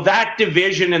 that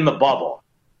division in the bubble,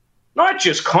 not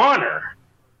just Connor,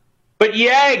 but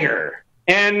Jagger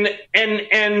and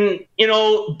Benson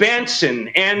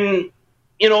and,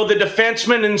 the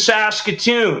defenseman in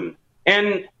Saskatoon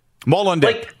and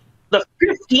Molenbeek. The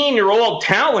 15-year-old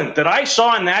talent that I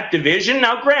saw in that division.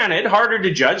 Now, granted, harder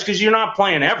to judge because you're not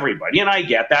playing everybody, and I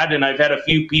get that. And I've had a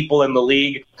few people in the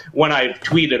league, when I've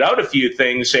tweeted out a few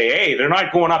things, say, hey, they're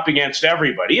not going up against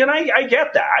everybody, and I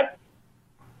get that.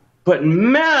 But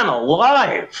man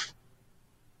alive,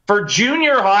 for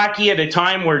junior hockey at a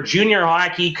time where junior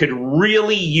hockey could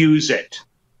really use it,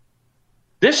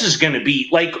 this is going to be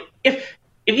like, if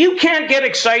you can't get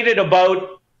excited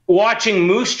about watching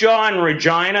Moose Jaw and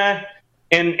Regina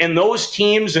and those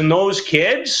teams and those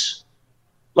kids,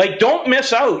 don't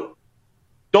miss out.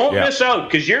 Don't miss out,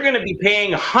 because you're going to be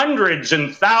paying hundreds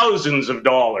and thousands of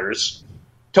dollars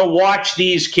to watch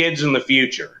these kids in the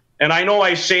future. And I know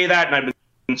I say that, and I've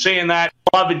been saying that.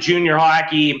 I love junior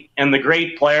hockey and the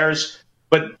great players,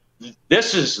 but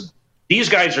these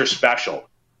guys are special,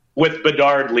 with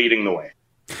Bedard leading the way.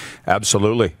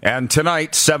 Absolutely. And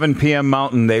tonight, 7 p.m.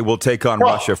 Mountain, they will take on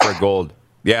Russia for gold.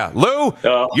 Yeah. Lou,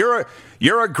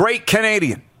 you're a great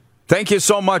Canadian. Thank you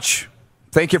so much.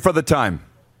 Thank you for the time.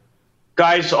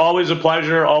 Guys, always a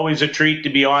pleasure, always a treat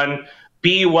to be on.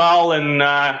 Be well, and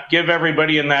give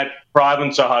everybody in that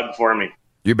province a hug for me.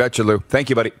 You betcha, Lou.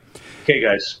 Thank you, buddy. Okay,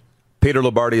 guys. Peter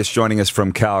Lombardi is joining us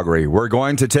from Calgary. We're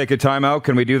going to take a timeout.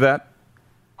 Can we do that?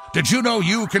 Did you know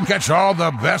you can catch all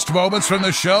the best moments from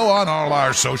the show on all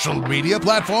our social media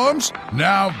platforms?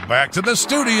 Now, back to the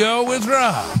studio with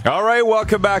Rob. All right,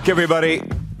 welcome back, everybody.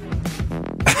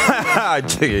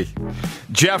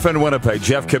 Jeff in Winnipeg,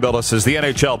 Jeff Kabila says the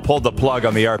NHL pulled the plug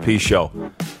on the RP show.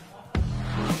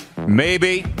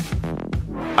 Maybe.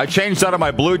 I changed out of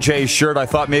my Blue Jays shirt. I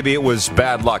thought maybe it was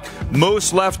bad luck.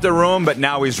 Moose left the room, but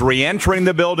now he's re-entering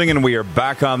the building, and we are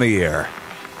back on the air.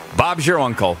 Bob's your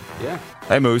uncle. Yeah.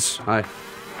 Hey, Moose. Hi.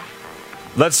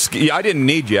 I didn't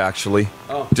need you, actually.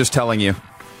 Oh. Just telling you.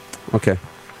 Okay.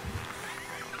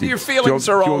 Your feelings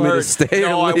are all hurt.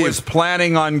 No, I was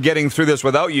planning on getting through this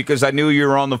without you because I knew you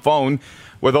were on the phone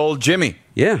with old Jimmy.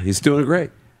 Yeah, he's doing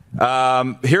great.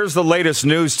 Here's the latest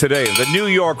news today. The New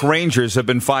York Rangers have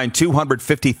been fined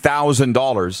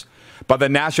 $250,000 by the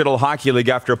National Hockey League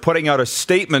after putting out a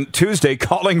statement Tuesday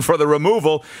calling for the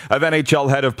removal of NHL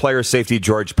head of player safety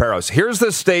George Parros. Here's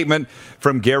the statement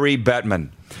from Gary Bettman.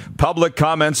 Public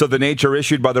comments of the nature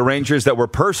issued by the Rangers that were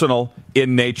personal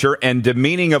in nature and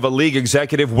demeaning of a league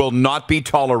executive will not be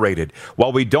tolerated.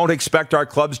 While we don't expect our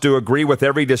clubs to agree with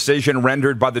every decision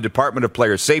rendered by the Department of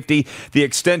Player Safety, the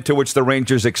extent to which the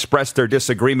Rangers expressed their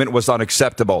disagreement was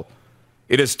unacceptable.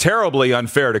 It is terribly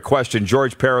unfair to question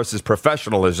George Parros'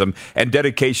 professionalism and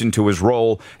dedication to his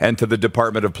role and to the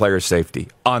Department of Player Safety.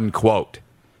 Unquote.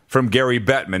 From Gary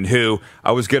Bettman, who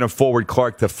I was going to forward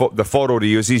Clark the photo to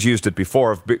use. He's used it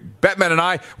before. Bettman and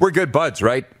I, we're good buds,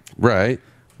 right? Right.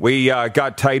 We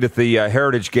got tight at the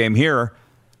Heritage game here.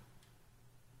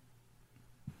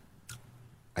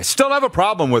 I still have a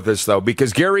problem with this, though,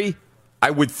 because, Gary,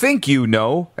 I would think you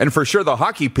know, and for sure the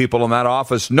hockey people in that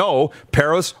office know,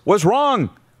 Paris was wrong.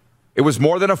 It was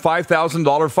more than a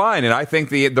 $5,000 fine, and I think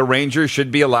the Rangers should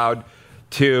be allowed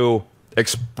to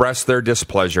express their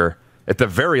displeasure. At the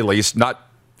very least, not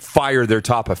fire their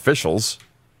top officials,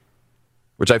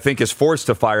 which I think is forced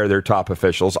to fire their top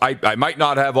officials. I might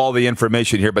not have all the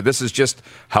information here, but this is just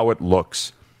how it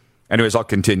looks. Anyways, I'll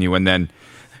continue, and then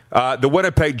the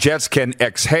Winnipeg Jets can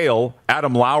exhale.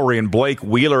 Adam Lowry and Blake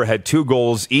Wheeler had 2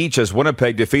 goals each as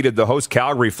Winnipeg defeated the host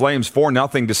Calgary Flames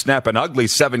 4-0 to snap an ugly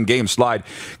 7-game slide.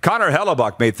 Connor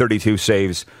Hellebuck made 32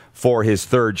 saves for his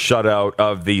 3rd shutout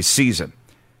of the season.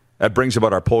 That brings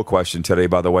about our poll question today,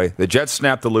 by the way. The Jets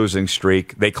snapped the losing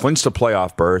streak. They clinched a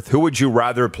playoff berth. Who would you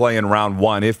rather play in round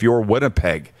 1 if you're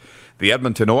Winnipeg? The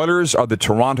Edmonton Oilers or the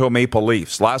Toronto Maple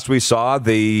Leafs? Last we saw,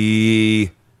 the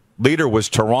leader was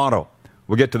Toronto.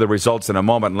 We'll get to the results in a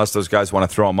moment, unless those guys want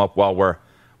to throw them up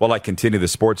while I continue the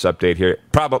sports update here.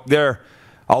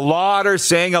 A lot are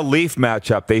saying a Leaf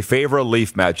matchup. They favor a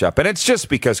Leaf matchup. And it's just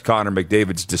because Connor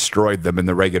McDavid's destroyed them in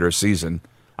the regular season.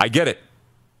 I get it.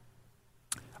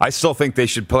 I still think they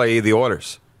should play the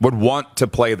Oilers. Would want to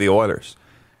play the Oilers.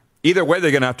 Either way,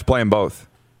 they're going to have to play them both.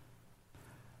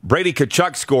 Brady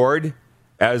Tkachuk scored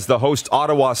as the host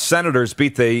Ottawa Senators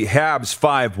beat the Habs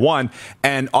 5-1,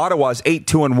 and Ottawa's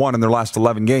 8-2-1 in their last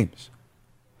 11 games.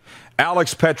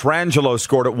 Alex Pietrangelo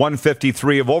scored at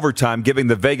 1:53 of overtime, giving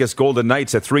the Vegas Golden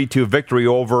Knights a 3-2 victory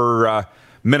over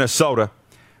Minnesota.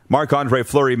 Marc-Andre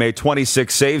Fleury made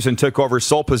 26 saves and took over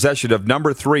sole possession of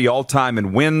number 3 all-time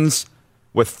in wins,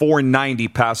 with 490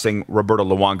 passing Roberto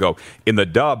Luongo. In the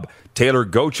dub, Taylor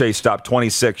Gauthier stopped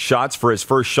 26 shots for his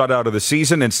first shutout of the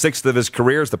season and 6th of his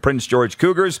career as the Prince George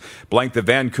Cougars blanked the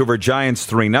Vancouver Giants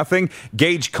 3-0.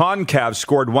 Gage Concave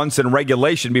scored once in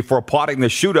regulation before potting the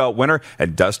shootout winner,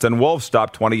 and Dustin Wolf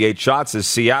stopped 28 shots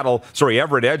as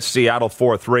Everett edged Seattle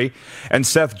 4-3. And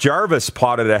Seth Jarvis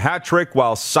potted a hat trick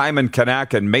while Simon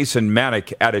Kanak and Mason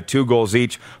Manick added 2 goals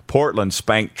each. Portland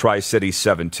spanked Tri-City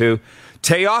 7-2.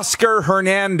 Teoscar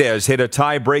Hernandez hit a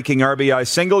tie-breaking RBI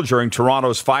single during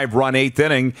Toronto's 5-run 8th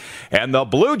inning, and the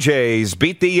Blue Jays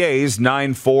beat the A's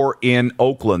 9-4 in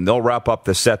Oakland. They'll wrap up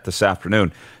the set this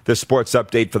afternoon. This sports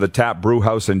update for the Tap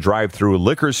Brewhouse and Drive-Thru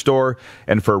Liquor Store,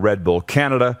 and for Red Bull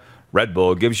Canada. Red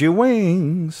Bull gives you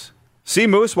wings. See,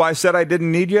 Moose, why I said I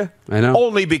didn't need you? I know.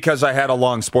 Only because I had a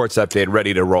long sports update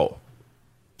ready to roll.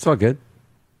 It's all good.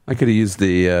 I could have used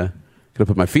could have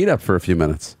put my feet up for a few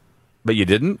minutes. But you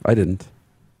didn't? I didn't.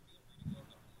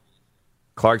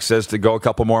 Clark says to go a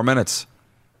couple more minutes.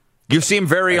 You seem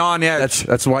very on edge.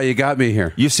 That's why you got me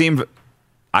here. You seem...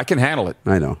 I can handle it.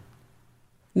 I know.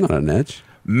 I'm not on edge.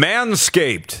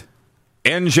 Manscaped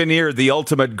engineered the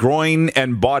ultimate groin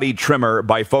and body trimmer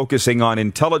by focusing on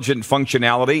intelligent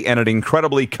functionality and an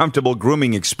incredibly comfortable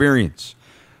grooming experience.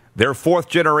 Their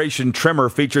 4th-generation trimmer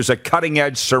features a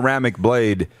cutting-edge ceramic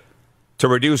blade to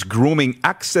reduce grooming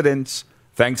accidents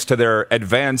thanks to their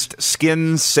advanced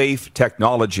skin-safe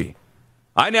technology.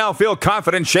 I now feel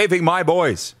confident shaving my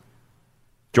boys.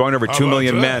 Join over 2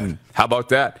 million men. How about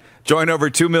that? Join over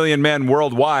 2 million men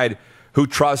worldwide who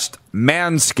trust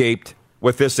Manscaped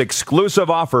with this exclusive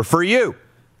offer for you.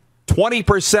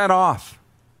 20% off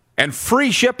and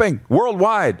free shipping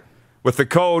worldwide with the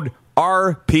code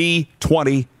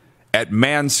RP20 at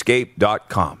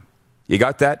manscaped.com. You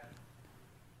got that?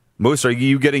 Moose, are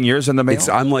you getting yours in the mail?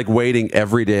 I'm like waiting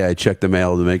every day. I check the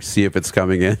mail to see if it's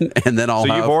coming in, and then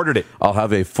you've ordered it. I'll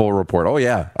have a full report. Oh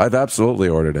yeah, I've absolutely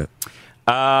ordered it.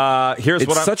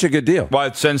 It's such a good deal.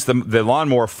 Well, since the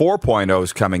Lawnmower 4.0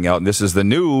 is coming out, and this is the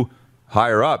new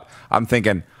higher up, I'm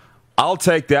thinking I'll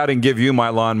take that and give you my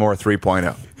Lawnmower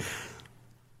 3.0.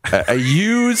 A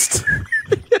used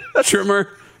trimmer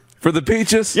for the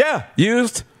peaches. Yeah,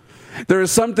 used. There are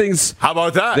some things. How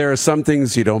about that? There are some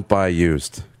things you don't buy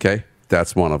used. Okay,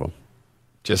 that's one of them.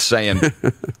 Just saying.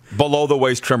 Below the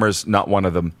waist trimmers, not one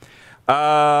of them.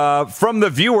 From the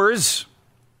viewers,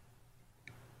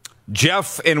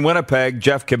 Jeff in Winnipeg,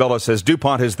 Jeff Cabela says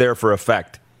DuPont is there for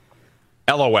effect.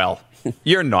 LOL.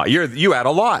 You're not. You add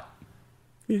a lot.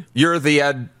 Yeah. You're the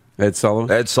Ed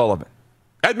Sullivan.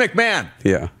 Ed McMahon.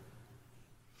 Yeah.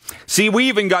 See, we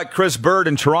even got Chris Bird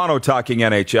in Toronto talking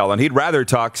NHL, and he'd rather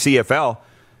talk CFL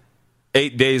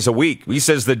 8 days a week. He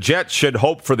says the Jets should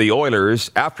hope for the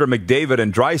Oilers. After McDavid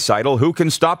and Draisaitl, who can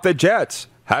stop the Jets?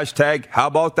 Hashtag, how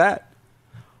about that?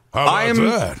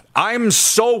 I'm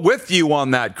so with you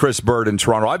on that, Chris Bird in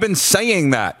Toronto. I've been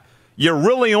saying that. You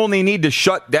really only need to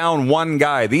shut down one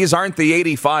guy. These aren't the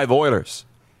 85 Oilers.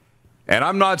 And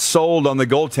I'm not sold on the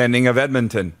goaltending of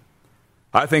Edmonton.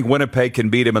 I think Winnipeg can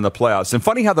beat him in the playoffs. And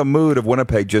funny how the mood of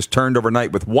Winnipeg just turned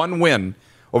overnight with one win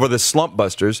over the slump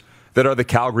busters that are the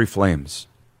Calgary Flames.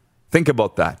 Think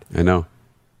about that. I know.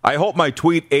 I hope my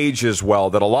tweet ages well,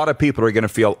 that a lot of people are going to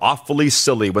feel awfully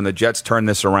silly when the Jets turn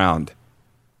this around.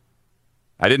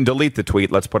 I didn't delete the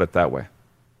tweet, let's put it that way.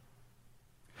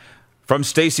 From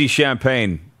Stacey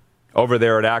Champagne over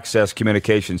there at Access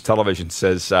Communications Television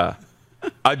says, a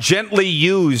gently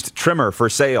used trimmer for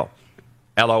sale.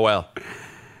 LOL.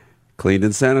 Cleaned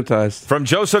and sanitized. From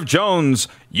Joseph Jones,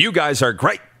 you guys are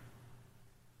great.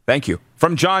 Thank you.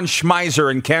 From John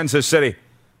Schmeiser in Kansas City,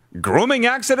 grooming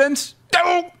accidents?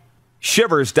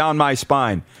 Shivers down my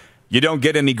spine. You don't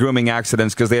get any grooming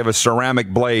accidents because they have a ceramic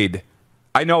blade.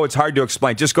 I know it's hard to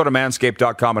explain. Just go to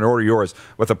manscaped.com and order yours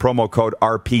with the promo code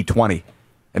RP20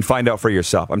 and find out for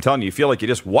yourself. I'm telling you, you feel like you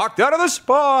just walked out of the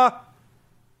spa.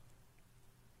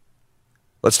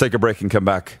 Let's take a break and come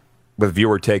back with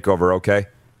viewer takeover, okay?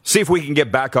 See if we can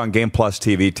get back on Game Plus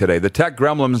TV today. The tech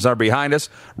gremlins are behind us.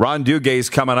 Ron Duguay's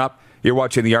coming up. You're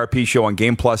watching the RP Show on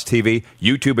Game Plus TV,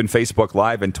 YouTube and Facebook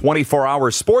Live, and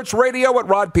 24-hour sports radio at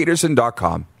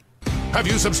rodpeterson.com. Have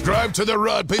you subscribed to the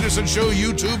Rod Peterson Show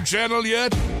YouTube channel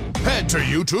yet? Head to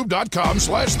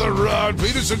youtube.com/The Rod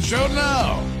Peterson Show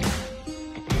now.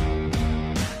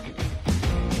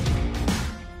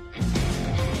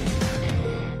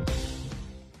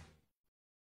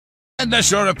 And that's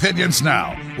your opinions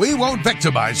now. We won't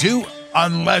victimize you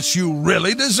unless you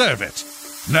really deserve it.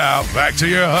 Now, back to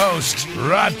your host,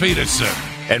 Rod Peterson.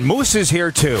 And Moose is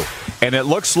here, too. And it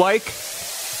looks like,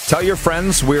 tell your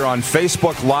friends, we're on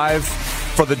Facebook Live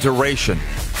for the duration,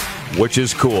 which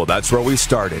is cool. That's where we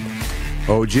started.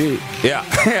 OG.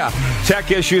 Yeah.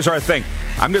 Tech issues are a thing.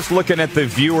 I'm just looking at the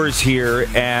viewers here,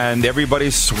 and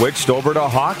everybody's switched over to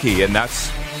hockey, and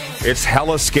it's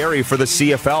hella scary for the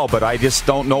CFL, but I just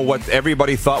don't know what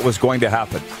everybody thought was going to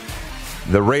happen.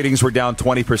 The ratings were down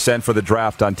 20% for the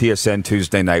draft on TSN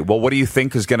Tuesday night. Well, what do you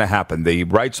think is going to happen? The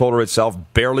rights holder itself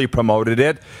barely promoted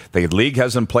it. The league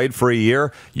hasn't played for a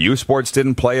year. U Sports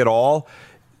didn't play at all.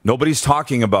 Nobody's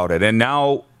talking about it. And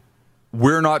now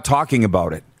we're not talking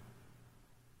about it.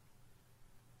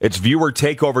 It's viewer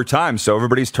takeover time, so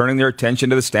everybody's turning their attention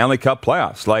to the Stanley Cup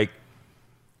playoffs. Like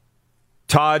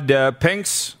Todd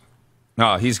Pinks.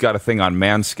 Oh, he's got a thing on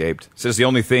Manscaped. Says the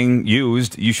only thing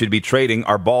used you should be trading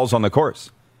are balls on the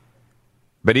course.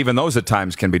 But even those at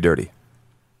times can be dirty.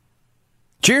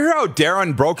 Did you hear how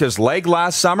Darren broke his leg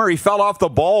last summer? He fell off the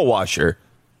ball washer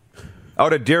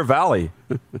out at Deer Valley.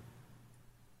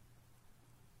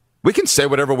 We can say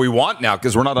whatever we want now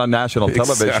because we're not on national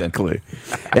television. Exactly.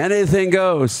 Anything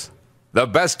goes. The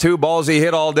best two balls he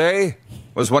hit all day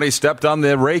was when he stepped on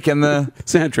the rake in the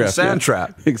sand trap.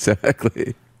 Trap.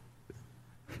 Exactly.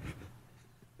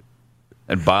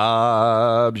 And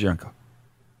Bob Janko.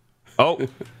 Oh,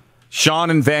 Sean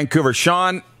in Vancouver.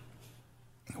 Sean,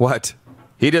 what?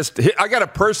 I got a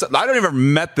person. I don't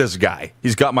even met this guy.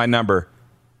 He's got my number.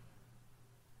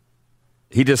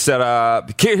 He just said,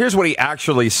 here's what he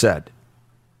actually said.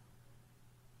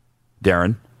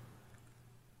 Darren.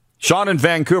 Sean in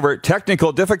Vancouver.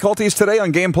 Technical difficulties today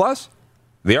on Game Plus?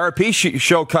 The RP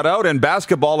show cut out and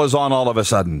basketball is on all of a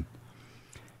sudden.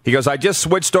 He goes, I just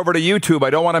switched over to YouTube. I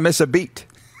don't want to miss a beat.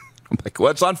 I'm like, well,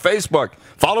 it's on Facebook.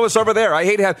 Follow us over there. I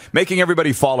hate making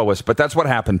everybody follow us, but that's what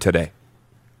happened today.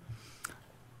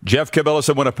 Jeff Cabillas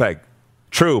in Winnipeg.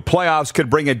 True, playoffs could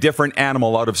bring a different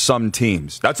animal out of some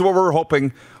teams. That's what we're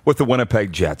hoping with the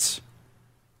Winnipeg Jets.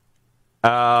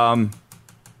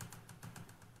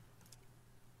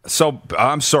 So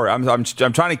I'm sorry. I'm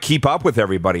trying to keep up with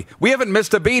everybody. We haven't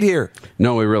missed a beat here.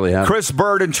 No, we really haven't. Chris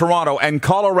Bird in Toronto and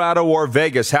Colorado or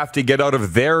Vegas have to get out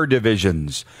of their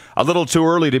divisions. A little too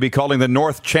early to be calling the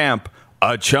North champ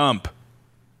a chump.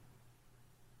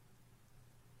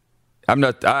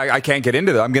 I can't get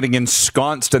into that. I'm getting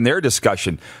ensconced in their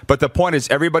discussion. But the point is,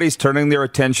 everybody's turning their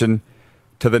attention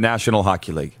to the National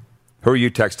Hockey League. Who are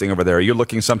you texting over there? Are you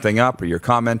looking something up? Or you're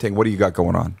commenting? What do you got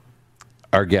going on?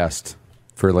 Our guest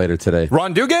for later today.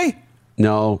 Ron Duguay?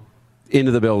 No.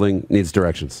 Into the building, needs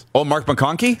directions. Oh, Mark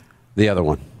McConkey? The other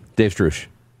one. Dave Strush.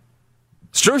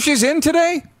 Strush in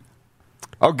today?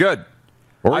 Oh, good.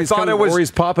 Or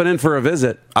he's popping in for a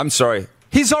visit. I'm sorry.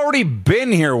 He's already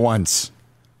been here once.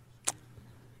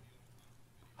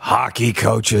 Hockey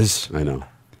coaches. I know.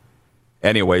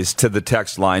 Anyways, to the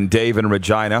text line, Dave in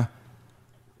Regina.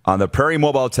 On the Prairie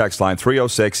Mobile text line,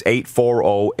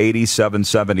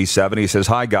 306-840-8777. He says,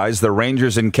 hi, guys. The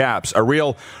Rangers in caps. A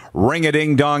real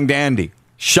ring-a-ding-dong dandy.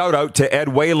 Shout out to Ed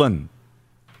Whalen.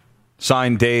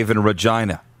 Signed Dave in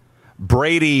Regina.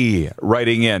 Brady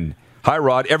writing in. Hi,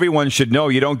 Rod. Everyone should know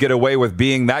you don't get away with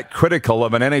being that critical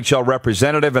of an NHL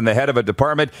representative and the head of a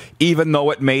department, even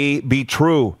though it may be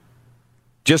true.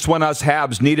 Just when us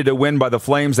Habs needed a win by the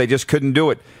Flames, they just couldn't do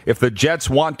it. If the Jets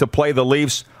want to play the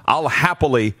Leafs, I'll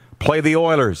happily play the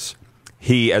Oilers.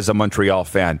 He as a Montreal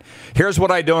fan. Here's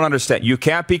what I don't understand. You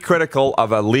can't be critical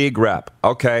of a league rep.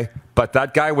 Okay, but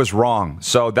that guy was wrong.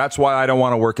 So that's why I don't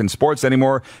want to work in sports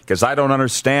anymore, because I don't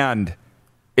understand.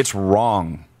 It's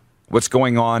wrong. What's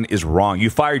going on is wrong. You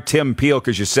fired Tim Peel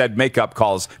because you said makeup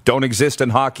calls don't exist in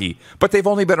hockey, but they've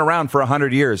only been around for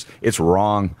 100 years. It's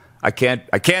wrong. I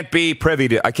can't be privy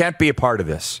to. I can't be a part of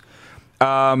this.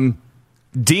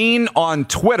 Dean on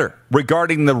Twitter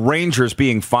regarding the Rangers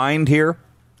being fined here,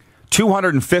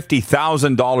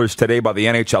 $250,000 today by the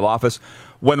NHL office.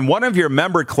 When one of your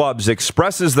member clubs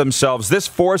expresses themselves this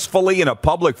forcefully in a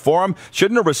public forum,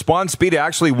 shouldn't a response be to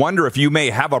actually wonder if you may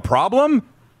have a problem?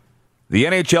 The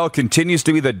NHL continues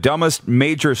to be the dumbest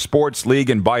major sports league,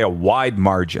 and by a wide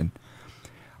margin.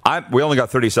 We only got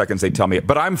 30 seconds, they tell me,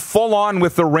 but I'm full on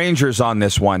with the Rangers on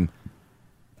this one.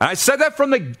 And I said that from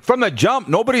the jump.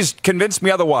 Nobody's convinced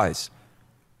me otherwise.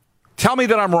 Tell me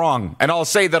that I'm wrong, and I'll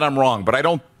say that I'm wrong, but I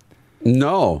don't.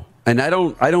 No, and I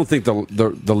don't think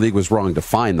the league was wrong to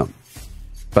fine them,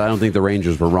 but I don't think the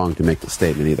Rangers were wrong to make the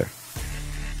statement either.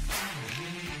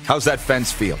 How's that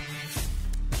fence feel?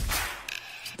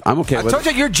 I'm okay with it. I told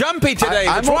you you're jumpy today.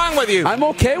 What's wrong with you? I'm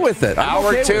okay with it.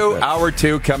 Hour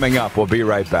two coming up. We'll be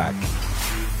right back.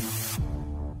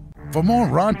 For more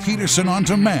Rod Peterson on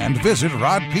demand, visit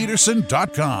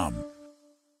rodpeterson.com.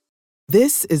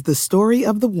 This is the story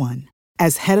of the one.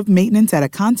 As head of maintenance at a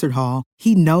concert hall,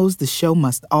 he knows the show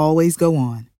must always go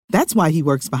on. That's why he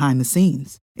works behind the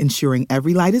scenes, ensuring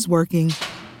every light is working,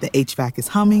 the HVAC is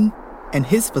humming, and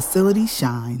his facility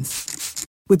shines.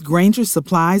 With Grainger's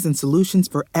supplies and solutions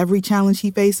for every challenge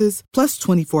he faces, plus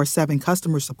 24/7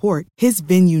 customer support, his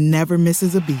venue never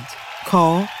misses a beat.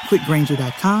 Call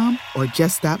quickgrainger.com or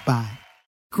just stop by.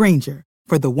 Grainger,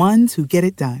 for the ones who get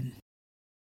it done.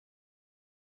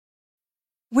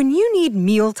 When you need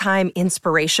mealtime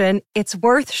inspiration, it's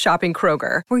worth shopping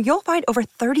Kroger, where you'll find over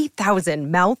 30,000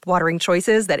 mouth-watering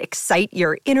choices that excite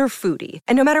your inner foodie.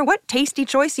 And no matter what tasty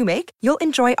choice you make, you'll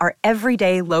enjoy our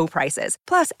everyday low prices,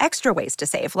 plus extra ways to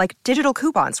save, like digital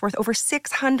coupons worth over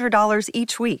 $600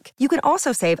 each week. You can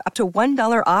also save up to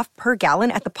 $1 off per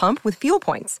gallon at the pump with fuel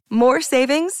points. More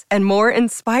savings and more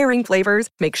inspiring flavors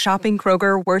make shopping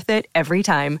Kroger worth it every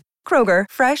time. Kroger,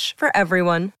 fresh for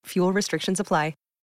everyone. Fuel restrictions apply.